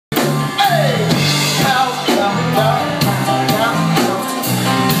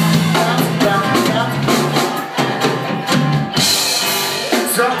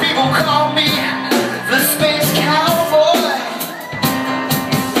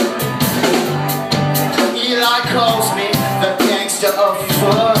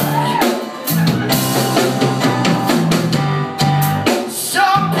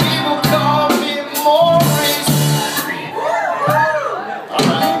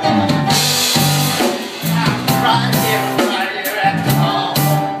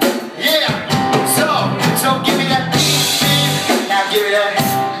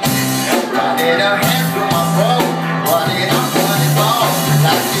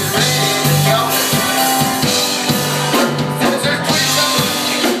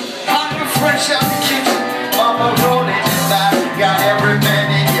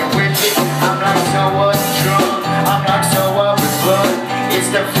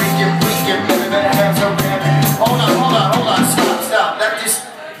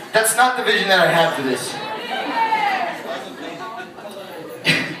that I have for this.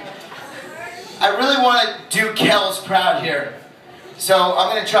 I really want to do Kel's proud here. So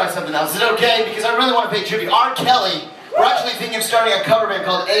I'm going to try something else. Is it okay? Because I really want to pay tribute. R. Kelly, we're actually thinking of starting a cover band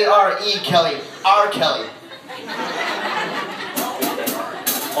called A-R-E Kelly. R. Kelly.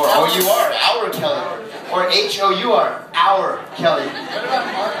 Or O-U-R, Our Kelly. Or H-O-U-R, Our Kelly.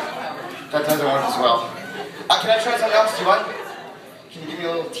 That doesn't work as well. Can I try something else? Do you want? Can you give me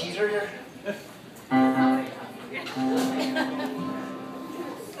a little teaser here?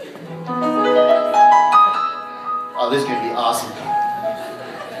 Oh, this is going to be awesome.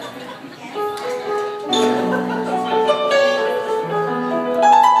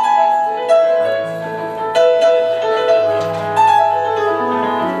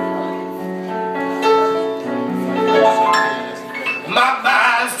 My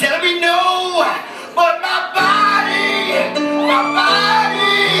mind's telling me no, but my body's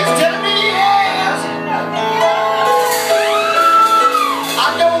telling me yes. I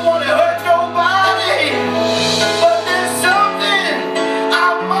don't want to hurt nobody, but there's something I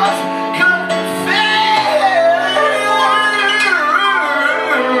must confess.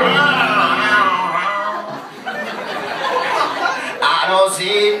 I don't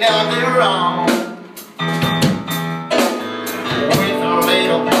see nothing wrong.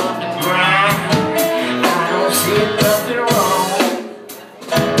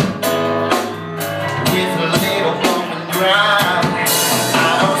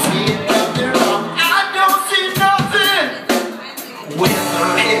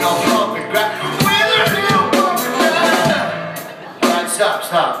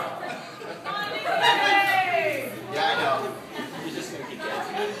 Stop. Yeah, I know.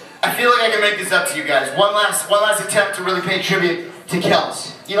 I feel like I can make this up to you guys. One last attempt to really pay tribute to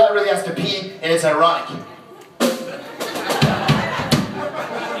Kels. Eli really has to pee, and it's ironic.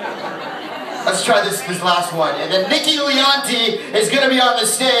 Let's try this last one. And then Nikki Leonti is going to be on the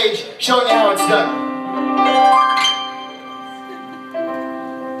stage showing you how it's done.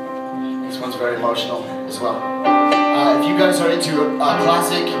 This one's very emotional as well. If you guys are into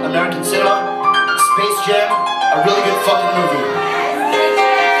classic American cinema, Space Jam, a really good fucking movie.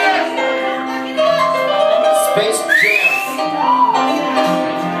 Space Jam.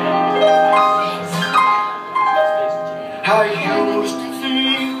 I used to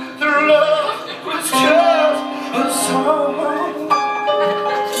think that love was just a song,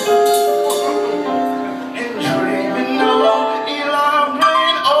 and dreaming on Eli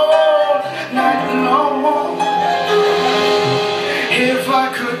rain all night long. If I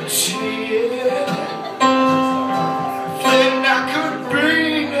could see it, then I could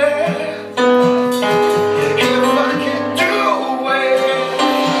bring it. If I could do it,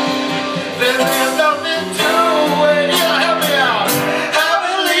 then there's nothing to it. Yeah, help me out. I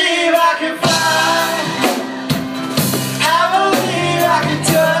believe I can fly. I believe I can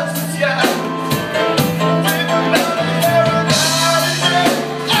touch the sky.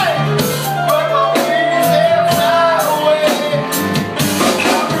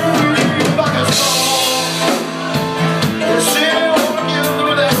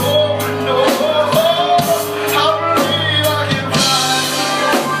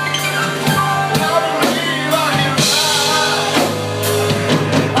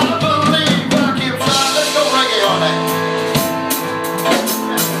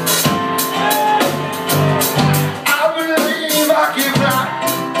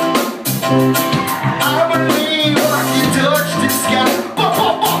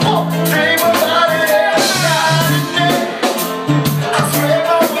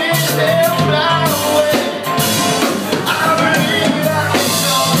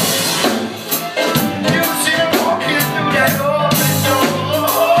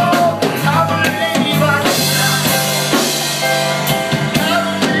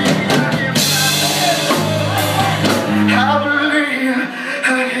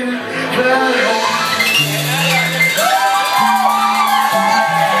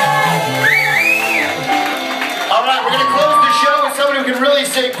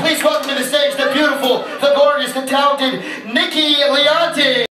 Please welcome to the stage the beautiful, the gorgeous, the talented Nikki Leonti.